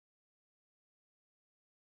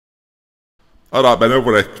All right, Ben,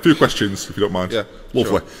 over there. A few questions, if you don't mind. Yeah,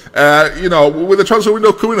 lovely. Sure. You know, with the transfer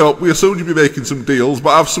window coming up, we assumed you'd be making some deals,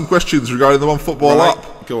 but I have some questions regarding the OneFootball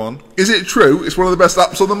app. Go on. Is it true it's one of the best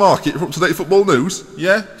apps on the market for up-to-date football news?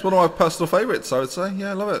 Yeah, it's one of my personal favourites, I would say.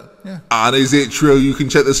 Yeah, I love it. Yeah. And is it true you can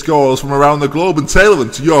check the scores from around the globe and tailor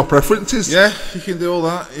them to your preferences? Yeah, you can do all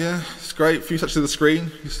that. Yeah, it's great. A few touches of the screen,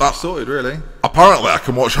 you're sorted, really. Apparently, I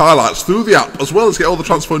can watch highlights through the app as well as get all the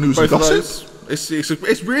transfer news and gossip.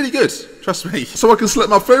 It's really good, trust me. So I can select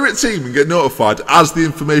my favourite team and get notified as the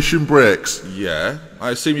information breaks. Yeah,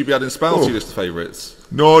 I assume you'd be adding Spal to your list of favourites.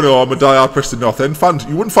 No, I'm a die-hard Preston North End fan.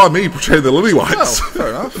 You wouldn't find me portraying the Lily Whites. Well, fair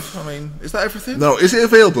enough. I mean, is that everything? No, is it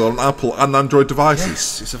available on Apple and Android devices?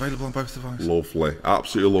 Yes, it's available on both devices. Lovely,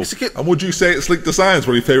 absolutely lovely. And would you say it's linked to science,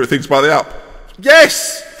 one of your favourite things about the app?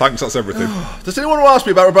 Yes! Thanks, that's everything. Does anyone want to ask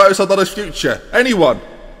me about Roberto Soldado's future? Anyone?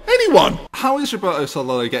 Anyone? How is Roberto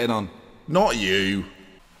Soldado getting on? Not you.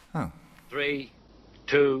 Oh. 3,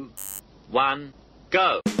 2, 1,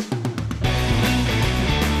 go!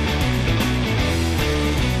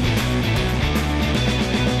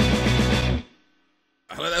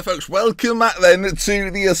 Hello there, folks. Welcome back then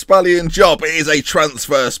to the Ispalian job. It is a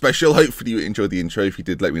transfer special. Hopefully you enjoyed the intro. If you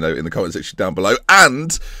did, let me know in the comment section down below.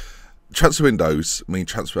 And transfer windows mean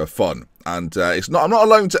transfer fun. And I'm not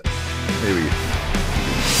alone to... Here we go.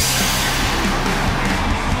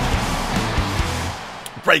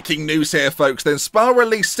 Breaking news here, folks. Then Spal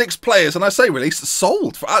released 6 players, and I say released,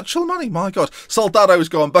 sold for actual money. My God. Soldado's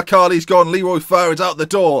gone, Bakali's gone, Leroy Fer is out the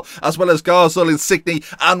door, as well as Garzal, Insigne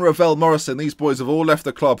and Ravel Morrison. These boys have all left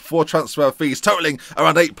the club for transfer fees totalling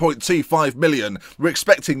around 8.25 million. We're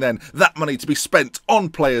expecting then that money to be spent on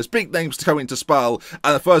players, big names to come into Spal,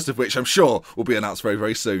 and the first of which I'm sure will be announced very,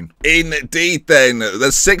 very soon. Indeed then,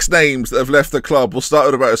 there's 6 names that have left the club. We'll start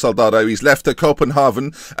with Roberto Soldado. He's left to Copenhagen.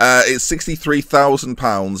 It's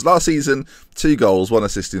 £63,000. Last season, 2 goals, 1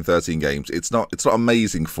 assist in 13 games. It's not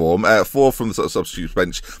amazing form. 4 from the sort of substitute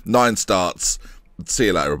bench, 9 starts. See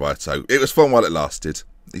you later, Roberto. It was fun while it lasted.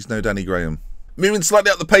 He's no Danny Graham. Moving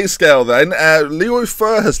slightly up the pay scale then, Leroy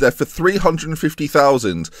Fer has left for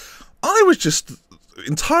 350,000. I was just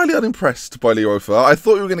entirely unimpressed by Leroy Fer. I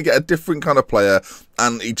thought we were going to get a different kind of player,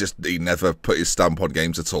 and he never put his stamp on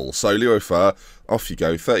games at all. So Leroy Fer, off you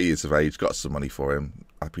go, 30 years of age, got some money for him.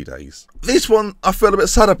 Happy days. This one I feel a bit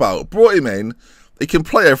sad about. Brought him in. He can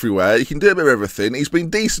play everywhere. He can do a bit of everything. He's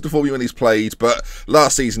been decent for me when he's played, but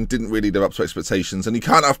last season didn't really live up to expectations. And you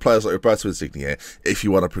can't have players like Roberto Insigne if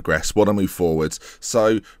you want to progress, want to move forwards.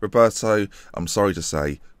 So, Roberto, I'm sorry to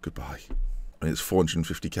say goodbye. I mean, it's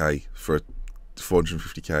 450k for a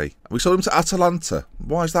 450k. We sold him to Atalanta.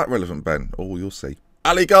 Why is that relevant, Ben? Oh, you'll see.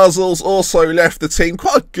 Ali Garzal's also left the team.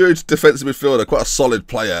 Quite a good defensive midfielder, quite a solid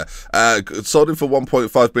player. Sold him for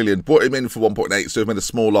 1.5 million, bought him in for 1.8, so he made a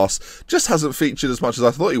small loss. Just hasn't featured as much as I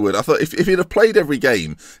thought he would. I thought if he'd have played every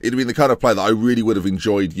game, he'd have been the kind of player that I really would have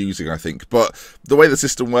enjoyed using, I think. But the way the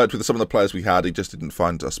system worked with some of the players we had, he just didn't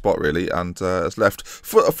find a spot, really, and has left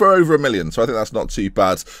for over $1 million. So I think that's not too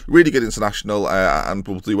bad. Really good international, and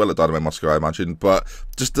will do well at Dynamo Moscow, I imagine, but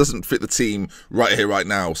just doesn't fit the team right here, right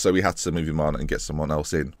now, so we had to move him on and get someone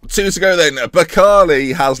else in. 2 to go then.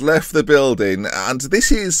 Bakali has left the building, and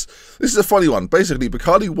this is a funny one. Basically,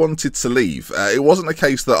 Bakali wanted to leave. It wasn't a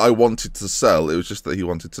case that I wanted to sell, it was just that he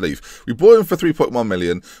wanted to leave. We bought him for 3.1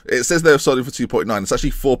 million. It says they've sold him for 2.9. It's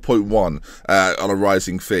actually 4.1 on a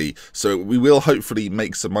rising fee, so we will hopefully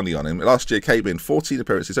make some money on him. Last year came in 14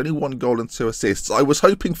 appearances, only 1 goal and 2 assists. I was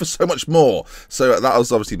hoping for so much more, so that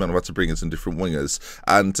was obviously meant we had to bring in some different wingers.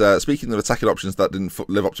 And speaking of attacking options that didn't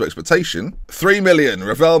live up to expectation, 3 million.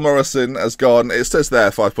 Ravel Morrison has gone. It says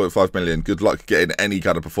there 5.5 million. Good luck getting any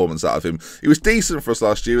kind of performance out of him. He was decent for us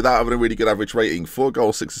last year without having a really good average rating. 4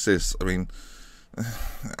 goals, 6 assists. I mean,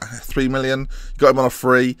 3 million. Got him on a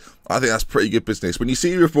free. I think that's pretty good business. When you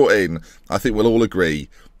see who we've brought in, I think we'll all agree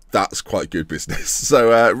that's quite good business.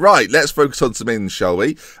 So, right, let's focus on some ins, shall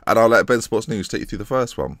we? And I'll let Ben Sports News take you through the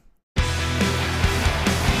first one.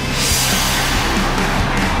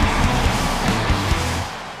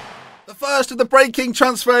 First of the breaking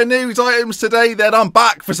transfer news items today, then I'm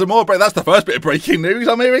back for some more. That's the first bit of breaking news.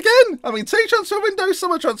 I'm here again. I mean, 2 transfer windows,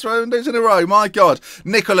 summer transfer windows in a row. My God.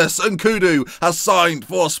 Nicholas Nkudu has signed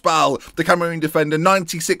for Spal. The Cameroon defender,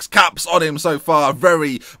 96 caps on him so far.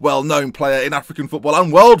 Very well-known player in African football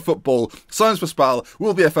and world football. Signs for Spal.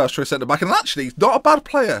 Will be a first-choice centre-back. And actually, not a bad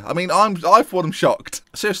player. I mean, I thought him shocked.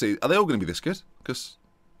 Seriously, are they all going to be this good? Because...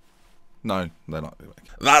 No, They're not.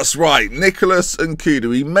 That's right, Nicholas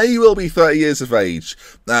Nkudu. He may well be 30 years of age,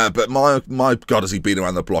 but my God, has he been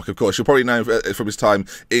around the block? Of course, you'll probably know from his time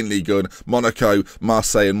in Ligue 1, Monaco,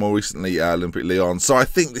 Marseille, and more recently Olympique Lyon. So I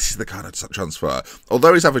think this is the kind of transfer.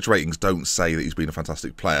 Although his average ratings don't say that he's been a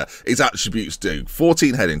fantastic player, his attributes do.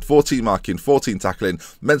 14 heading, 14 marking, 14 tackling,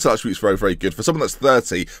 mental attributes very, very good. For someone that's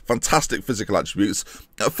 30, fantastic physical attributes.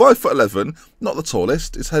 At 5'11", not the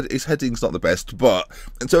tallest, his heading's not the best, but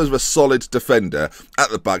in terms of a solid defender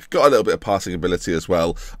at the back, got a little bit of passing ability as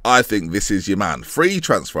well. I think this is your man. Free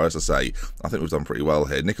transfer, as I say. I think we've done pretty well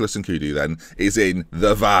here. Nicholas Nkudu then is in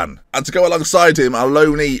the van. And to go alongside him, our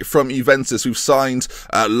loanee from Juventus, who've signed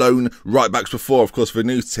loan right backs before, of course,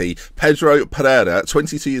 Venuti. Pedro Pereira,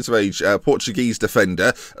 22 years of age, Portuguese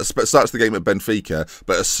defender, starts the game at Benfica,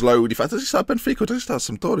 but a slow. In fact, does he start Benfica or does he start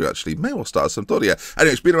Sampdoria, actually? May well start Sampdoria.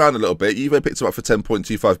 Anyway, it's been around a little bit. Juve picked him up for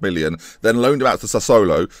 10.25 million, then loaned him out to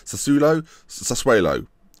Sassuolo.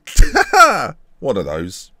 One of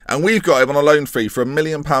those. And we've got him on a loan fee for £1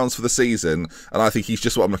 million for the season, and I think he's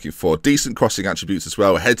just what I'm looking for. Decent crossing attributes as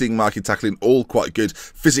well, heading, marking, tackling, all quite good.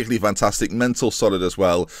 Physically fantastic, mental solid as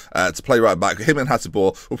well. To play right back, him and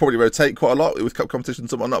Hateboer will probably rotate quite a lot with cup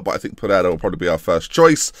competitions and whatnot, but I think Pereira will probably be our first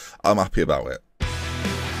choice. I'm happy about it.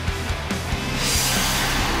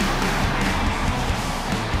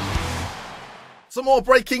 Some more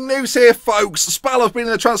breaking news here, folks. Spal have been in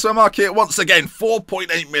the transfer market once again.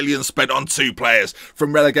 4.8 million spent on 2 players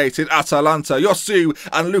from relegated Atalanta, Yosu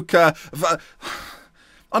and Luca.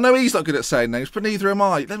 I know he's not good at saying names, but neither am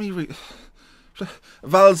I. Let me read.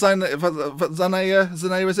 Valzanea, is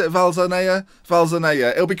it?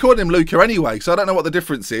 Valzanea. He'll be calling him Luca anyway, so I don't know what the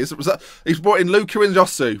difference is. He's brought in Luca and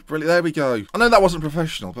Yosu. Brilliant, there we go. I know that wasn't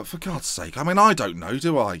professional, but for God's sake, I mean, I don't know,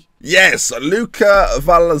 do I? Yes, Luca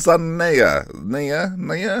Valzanea.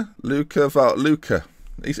 Luca.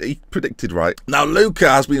 He predicted right. Now, Luca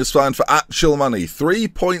has been signed for actual money,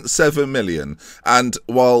 3.7 million. And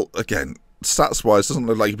while, again, stats-wise, doesn't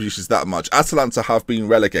look like he produces that much. Atalanta have been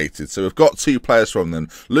relegated, so we've got 2 players from them.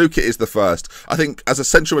 Luca is the first. I think as a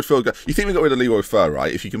central midfielder, you think we got rid of Leroy Fer,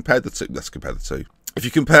 right? If you compare the two, let's compare the two. If you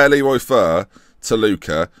compare Leroy Fer to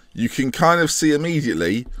Luca, you can kind of see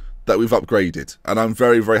immediately that we've upgraded, and I'm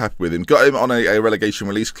very, very happy with him. Got him on a relegation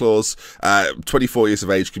release clause, 24 years of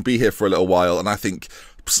age, can be here for a little while, and I think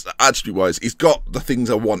attribute-wise, he's got the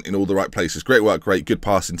things I want in all the right places. Great work rate, good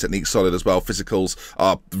passing technique, solid as well. Physicals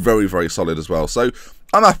are very, very solid as well. So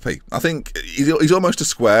I'm happy. I think he's almost a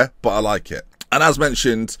square, but I like it. And as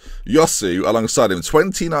mentioned, Yosu alongside him,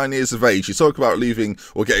 29 years of age. You talk about leaving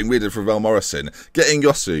or getting rid of Ravel Morrison. Getting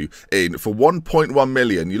Yosu in for 1.1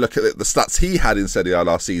 million. You look at the stats he had in Serie A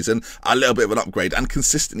last season, a little bit of an upgrade, and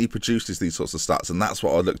consistently produces these sorts of stats. And that's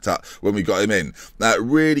what I looked at when we got him in.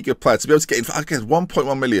 Really good player. To be able to get in for, again,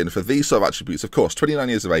 1.1 million for these sort of attributes. Of course, 29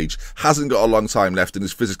 years of age, hasn't got a long time left, and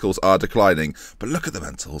his physicals are declining. But look at the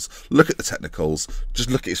mentals, look at the technicals, just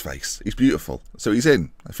look at his face. He's beautiful. So he's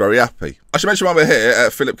in. Very happy. I should mention while we're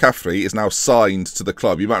here, Philip Caffrey is now signed to the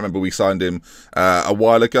club. You might remember we signed him a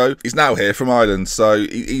while ago. He's now here from Ireland, so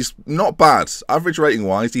he's not bad. Average rating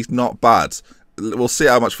wise, he's not bad. We'll see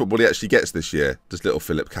how much football he actually gets this year, does little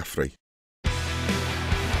Philip Caffrey.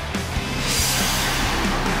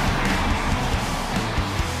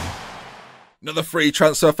 Another free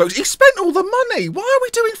transfer, folks. He spent all the money. Why are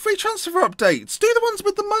we doing free transfer updates? Do the ones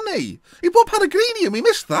with the money. He bought Pellegrini and we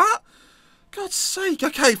missed that. God's sake.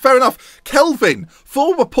 Okay, fair enough. Kelvin,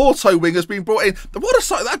 former Porto wing, has been brought in. What a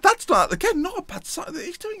sight. That's not, again, not a bad sight.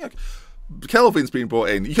 He's doing a... Kelvin's been brought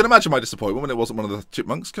in. You can imagine my disappointment when it wasn't one of the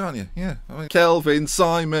chipmunks, can't you? Yeah. I mean, Kelvin,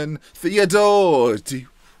 Simon, Theodore.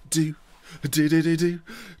 Here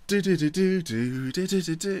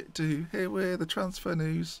we're the transfer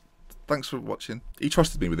news. Thanks for watching. He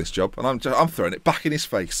trusted me with this job, and I'm throwing it back in his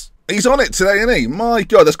face. He's on it today, isn't he? My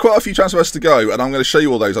God, there's quite a few transfers to go, and I'm going to show you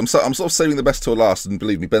all those. I'm sort of saving the best till last, and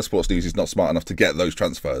believe me, Ben Sports News is not smart enough to get those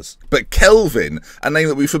transfers. But Kelvin, a name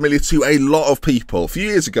that will be familiar to a lot of people. A few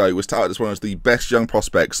years ago, it was touted as one of the best young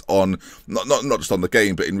prospects on, not just on the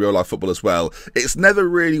game, but in real life football as well. It's never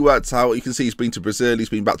really worked out. You can see he's been to Brazil, he's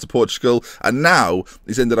been back to Portugal, and now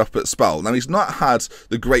he's ended up at Spal. Now, he's not had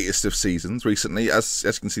the greatest of seasons recently, as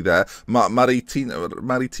you can see there.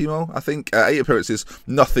 Maritimo, I think, 8 appearances,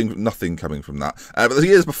 nothing coming from that. But the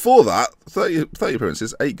years before that, 30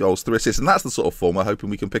 appearances, 8 goals, 3 assists, and that's the sort of form we're hoping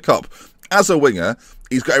we can pick up. As a winger,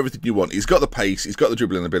 he's got everything you want. He's got the pace, he's got the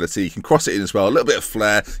dribbling ability, he can cross it in as well, a little bit of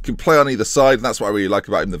flair, can play on either side, and that's what I really like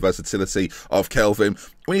about him, the versatility of Kelvin.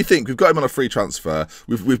 When you think we've got him on a free transfer,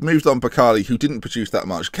 we've moved on Bakali, who didn't produce that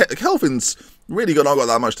much. Kelvin's really not got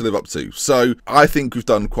that much to live up to. So I think we've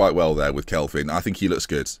done quite well there with Kelvin. I think he looks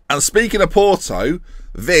good. And speaking of Porto,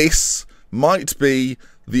 this might be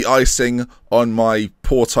the icing on my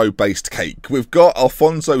Porto-based cake. We've got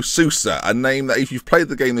Alfonso Sousa, a name that if you've played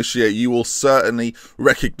the game this year, you will certainly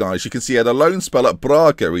recognise. You can see he had a loan spell at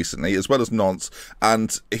Braga recently, as well as Nantes,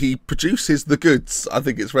 and he produces the goods, I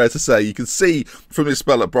think it's fair to say. You can see from his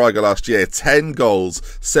spell at Braga last year, 10 goals,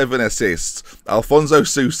 7 assists. Alfonso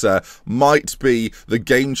Sousa might be the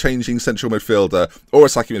game-changing central midfielder or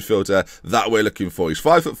attacking midfielder that we're looking for. He's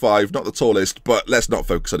 5'5", not the tallest, but let's not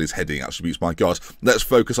focus on his heading attributes, my God. Let's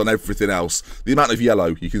focus on everything else. The amount of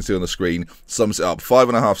yellow you can see on the screen sums it up.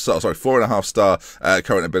 4.5 star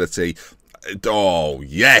current ability. Oh,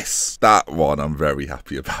 yes. That one I'm very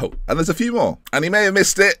happy about. And there's a few more. And he may have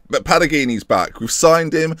missed it, but Padaghini's back. We've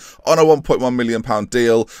signed him on a £1.1 million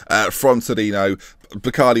deal from Torino.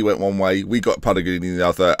 Bacardi went one way, we got Padaghini the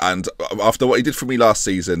other, and after what he did for me last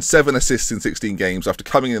season, 7 assists in 16 games, after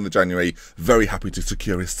coming in January, very happy to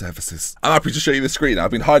secure his services. I'm happy to show you the screen. I've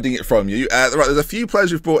been hiding it from you. Right, there's a few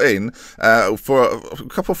players we've brought in for a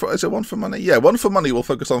couple for, is it one for money? Yeah, one for money we'll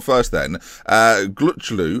focus on first then.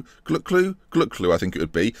 Gluklu, I think it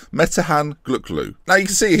would be. Metahan Gluklu. Now you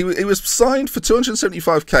can see he was signed for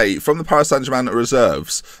 275k from the Paris Saint-Germain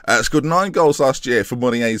reserves. Scored 9 goals last year for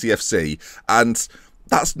Monéz FC, and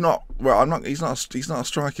that's not, well, he's not a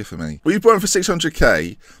striker for me. We've bought him for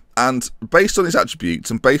 600k, and based on his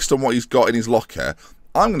attributes and based on what he's got in his locker,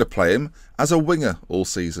 I'm going to play him as a winger all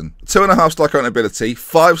season. 2.5 star current ability,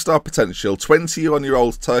 5-star potential,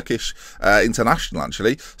 21-year-old Turkish international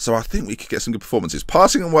actually, so I think we could get some good performances.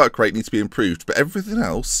 Passing and work rate needs to be improved, but everything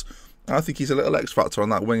else, I think he's a little X factor on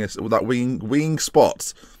that wing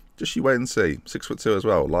spot. Just you wait and see. 6'2" as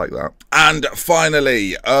well, like that. And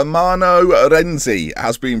finally, Armano Renzi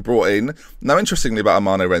has been brought in. Now, interestingly about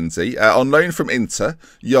Armano Renzi, on loan from Inter,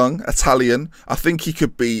 young, Italian. I think he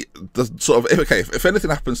could be the sort of, if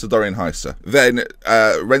anything happens to Dorian Heiser, then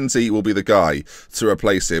Renzi will be the guy to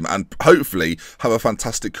replace him and hopefully have a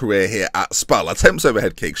fantastic career here at Spal. Attempts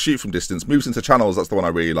overhead kicks, shoot from distance, moves into channels, that's the one I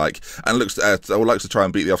really like, and likes to try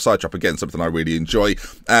and beat the offside trap again, something I really enjoy.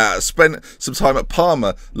 Spent some time at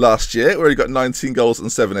Parma last year, where he got 19 goals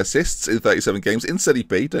and 7 assists in 37 games in Serie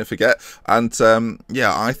B, don't forget. And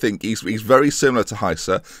yeah, I think he's very similar to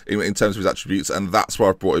Heiser in terms of his attributes, and that's why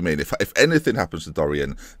I've brought him in. If anything happens to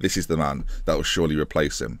Dorian, this is the man that will surely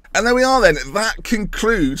replace him. And there we are then. That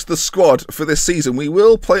concludes the squad for this season. We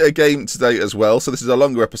will play a game today as well, so this is a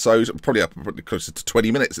longer episode, probably closer to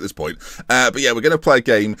 20 minutes at this point. But yeah, we're going to play a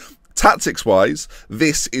game. Tactics-wise,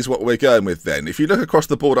 this is what we're going with then. If you look across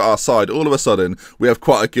the board at our side, all of a sudden, we have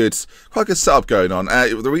quite a good setup going on.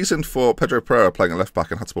 The reason for Pedro Pereira playing at left-back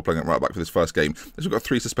and Hatspor playing at right-back for this first game is we've got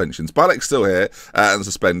 3 suspensions. Balek's still here and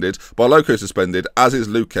suspended. Barloco suspended, as is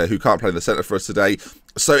Luca, who can't play in the centre for us today.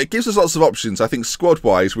 So it gives us lots of options. I think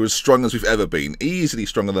squad-wise, we're as strong as we've ever been. Easily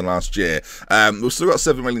stronger than last year. We've still got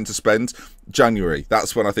 7 million to spend. January,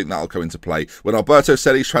 that's when I think that'll come into play. When Alberto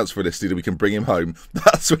Selli's transfer listed and we can bring him home,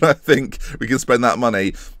 that's when I think we can spend that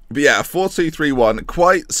money. But yeah, a 4-2-3-1,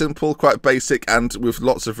 quite simple, quite basic, and with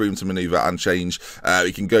lots of room to manoeuvre and change.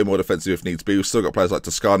 We can go more defensive if needs be. We've still got players like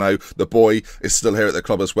Toscano. The boy is still here at the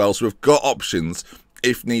club as well, so we've got options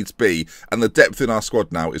if needs be, and the depth in our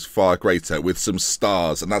squad now is far greater with some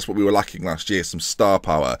stars, and that's what we were lacking last year, some star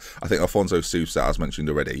power. I think Alfonso Sousa, as mentioned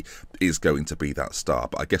already, is going to be that star,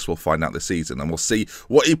 but I guess we'll find out this season and we'll see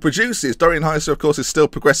what he produces. Dorian Heiser, of course, is still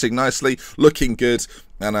progressing nicely, looking good,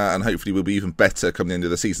 and hopefully we'll be even better come the end of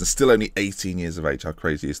the season. Still only 18 years of age. How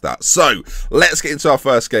crazy is that? So let's get into our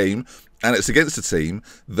first game. And it's against a team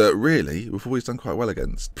that really we've always done quite well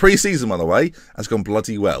against. Pre-season, by the way, has gone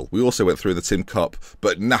bloody well. We also went through the Tim Cup,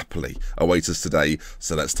 but Napoli await us today,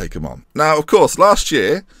 so let's take them on. Now, of course, last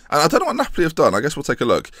year, and I don't know what Napoli have done, I guess we'll take a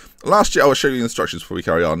look. Last year, I will show you the instructions before we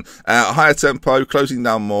carry on. Higher tempo, closing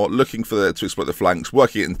down more, looking to exploit the flanks,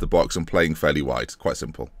 working it into the box and playing fairly wide. Quite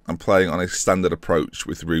simple. I'm playing on a standard approach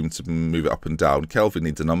with room to move it up and down. Kelvin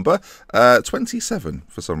needs a number, 27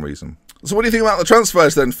 for some reason. So what do you think about the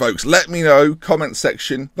transfers then, folks? Let me know, comment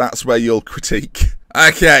section, that's where you'll critique.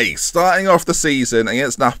 Okay, starting off the season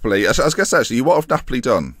against Napoli. I guess actually, what have Napoli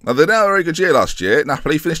done? Now, they didn't have a very good year last year.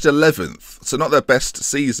 Napoli finished 11th, so not their best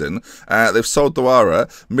season. They've sold Douara,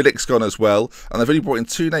 Milik's gone as well, and they've only brought in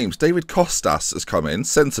 2 names. David Costas has come in,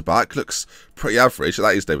 centre-back, looks pretty average.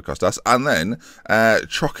 That is David Costas. And then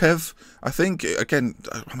Trokev, I think, again,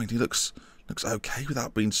 I mean, he looks okay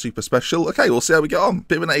without being super special. Okay, we'll see how we get on.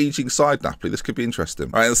 Bit of an ageing side, Napoli. This could be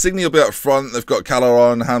interesting. All right, Insigne will be up front. They've got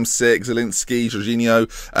Caloron, Hamsik, Zielinski,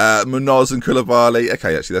 Jorginho, Munoz and Koulibaly.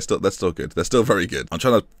 Okay, actually, they're still good. They're still very good. I'm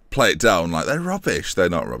trying to play it down like they're rubbish. They're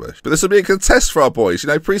not rubbish. But this will be a contest for our boys. You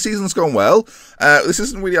know, pre-season's gone well. This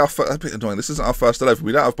isn't really a bit annoying. This isn't our first 11.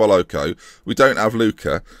 We don't have Boloko. We don't have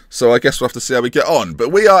Luca. So I guess we'll have to see how we get on. But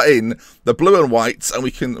we are in the blue and white, and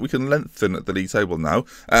we can lengthen the league table now.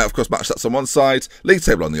 Of course, match stats on one side, league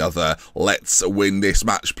table on the other. Let's win this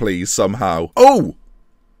match, please, somehow. Oh!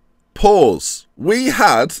 Pause. We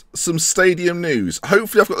had some stadium news.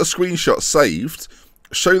 Hopefully I've got the screenshot saved.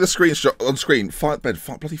 Show the screenshot on screen.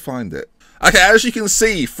 Bloody find it. Okay, as you can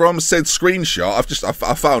see from said screenshot,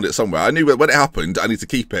 I found it somewhere. I knew when it happened, I need to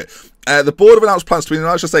keep it. The board have announced plans to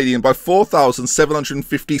enlarge the stadium by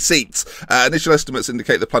 4,750 seats. Initial estimates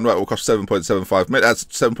indicate the planned work will cost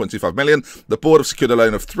 7.25 million. The board have secured a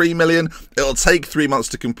loan of 3 million. It'll take 3 months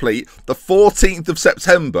to complete. The 14th of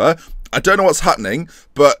September. I don't know what's happening,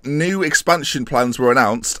 but new expansion plans were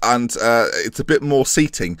announced, and it's a bit more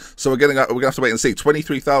seating. So we're gonna have to wait and see.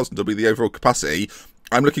 23,000 will be the overall capacity.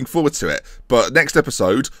 I'm looking forward to it. But next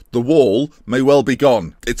episode, the wall may well be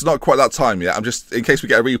gone. It's not quite that time yet. I'm just, in case we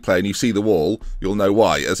get a replay and you see the wall, you'll know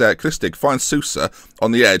why. As Kristig finds Sousa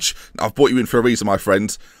on the edge. I've brought you in for a reason, my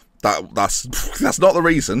friend. That's not the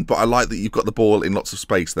reason, but I like that you've got the ball in lots of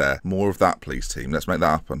space there. More of that, please, team. Let's make that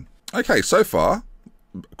happen. Okay, so far,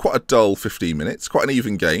 quite a dull 15 minutes. Quite an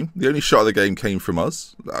even game. The only shot of the game came from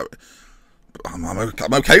us.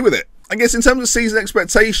 I'm okay with it. I guess in terms of season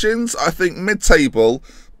expectations, I think mid-table,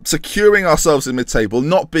 securing ourselves in mid-table,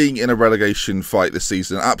 not being in a relegation fight this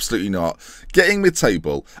season, absolutely not. Getting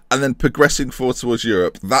mid-table and then progressing forward towards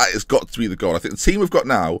Europe, that has got to be the goal. I think the team we've got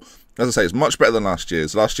now, as I say, is much better than last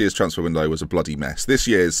year's. Last year's transfer window was a bloody mess. This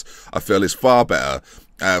year's, I feel, is far better.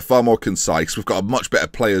 Far more concise. We've got much better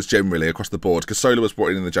players generally across the board. Casola was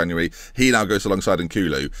brought in the January. He now goes alongside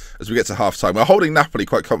Nkulu as we get to half-time. We're holding Napoli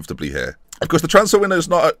quite comfortably here. Of course, the transfer window's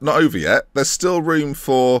not over yet. There's still room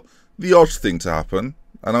for the odd thing to happen.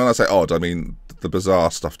 And when I say odd, I mean the bizarre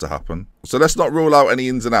stuff to happen. So let's not rule out any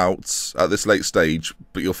ins and outs at this late stage,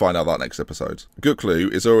 but you'll find out that next episode.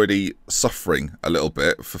 Guklu is already suffering a little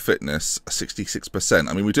bit for fitness, 66%.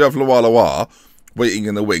 I mean, we do have Loa waiting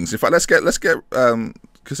in the wings. In fact, let's get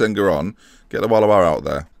Kazenga on, get Loa out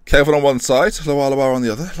there. Kelvin on one side, Loa on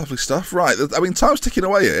the other. Lovely stuff. Right, I mean, time's ticking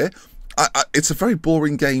away here. It's a very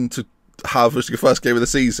boring game to have as your first game of the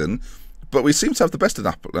season, but we seem to have the best of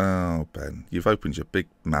Napoli. Oh, Ben, you've opened your big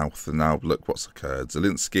mouth, and now look what's occurred.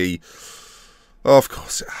 Zielinski, oh, of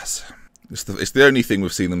course it has. It's the only thing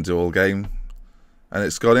we've seen them do all game, and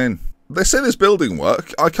it's gone in. They say there's building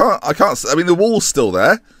work. I can't. I mean, the wall's still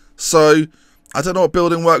there, so I don't know what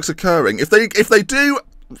building work's occurring. If they do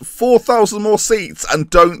 4,000 more seats and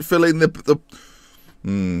don't fill in the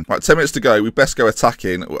right, 10 minutes to go. We best go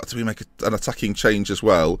attacking. Do we make an attacking change as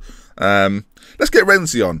well? Let's get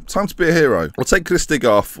Renzi on. Time to be a hero. We'll take Kristig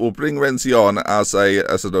off. We'll bring Renzi on as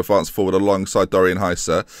an advance forward alongside Dorian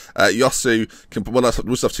Heiser. Yosu can. Well, we'll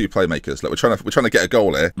just have 2 playmakers. Look, we're trying to get a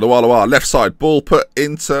goal here. Loa left side ball put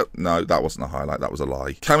into. No, that wasn't a highlight. That was a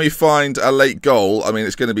lie. Can we find a late goal? I mean,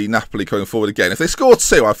 it's going to be Napoli coming forward again. If they score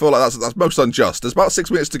 2, I feel like that's most unjust. There's about 6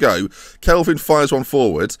 minutes to go. Kelvin fires one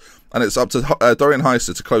forward, and it's up to Dorian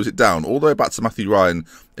Heiser to close it down, all the way back to Matthew Ryan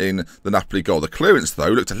in the Napoli goal. The clearance, though,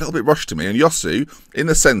 looked a little bit rushed to me, and Yosu, in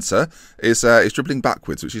the centre, is dribbling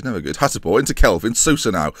backwards, which is never good. Hatterboy into Kelvin.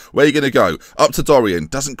 Sousa now. Where are you going to go? Up to Dorian.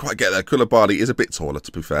 Doesn't quite get there. Koulibaly is a bit taller,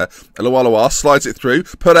 to be fair. Loa slides it through.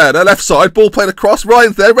 Pereira, left side. Ball played across.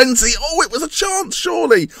 Ryan's there. Renzi. Oh, it was a chance,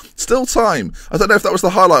 surely. Still time. I don't know if that was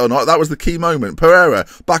the highlight or not. That was the key moment. Pereira,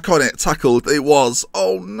 back on it. Tackled. It was.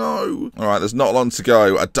 Oh, no. All right, there's not long to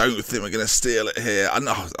go. I don't think we're going to steal it here.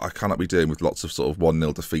 I cannot be dealing with lots of sort of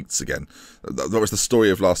 1-0 defeats again. That was the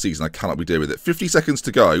story of last season. I cannot be dealing with it. 50 seconds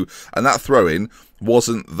to go, and that throw-in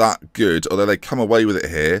wasn't that good, although they come away with it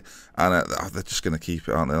here, and they're just going to keep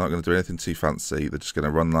it, aren't they? They're not going to do anything too fancy. They're just going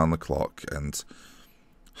to run down the clock, and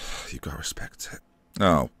you've got to respect it.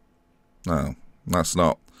 No, that's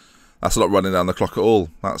not running down the clock at all.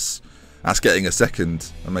 That's getting a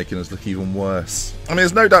second and making us look even worse. I mean,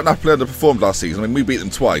 there's no doubt Napoli underperformed last season. I mean, we beat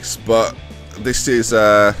them twice, but this is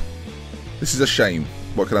a shame.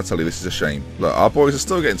 what can I tell you? This is a shame. Look, our boys are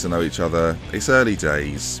still getting to know each other. It's early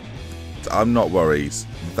days. I'm not worried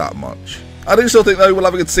that much. I do still think, though, we'll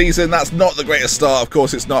have a good season. That's not the greatest start, of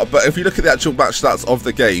course it's not. But if you look at the actual match stats of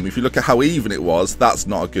the game, if you look at how even it was, that's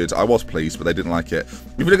not a good. I was pleased, but they didn't like it.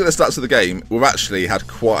 If you look at the stats of the game, we've actually had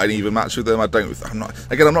quite an even match with them.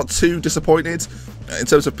 I'm not too disappointed in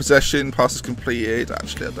terms of possession, passes completed.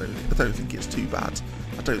 Actually, I don't think it's too bad.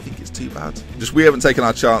 I don't think it's too bad. Just we haven't taken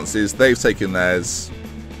our chances. They've taken theirs.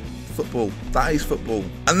 Football. That is football.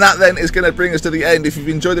 And that then is going to bring us to the end. If you've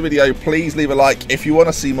enjoyed the video, please leave a like. If you want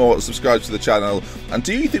to see more, subscribe to the channel. And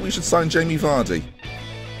do you think we should sign Jamie Vardy?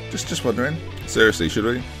 Just wondering. Seriously, should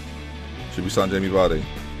we? Should we sign Jamie Vardy?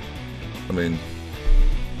 I mean,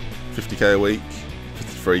 50k a week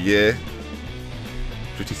for a year.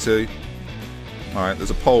 52. Alright,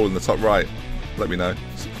 there's a poll in the top right. Let me know.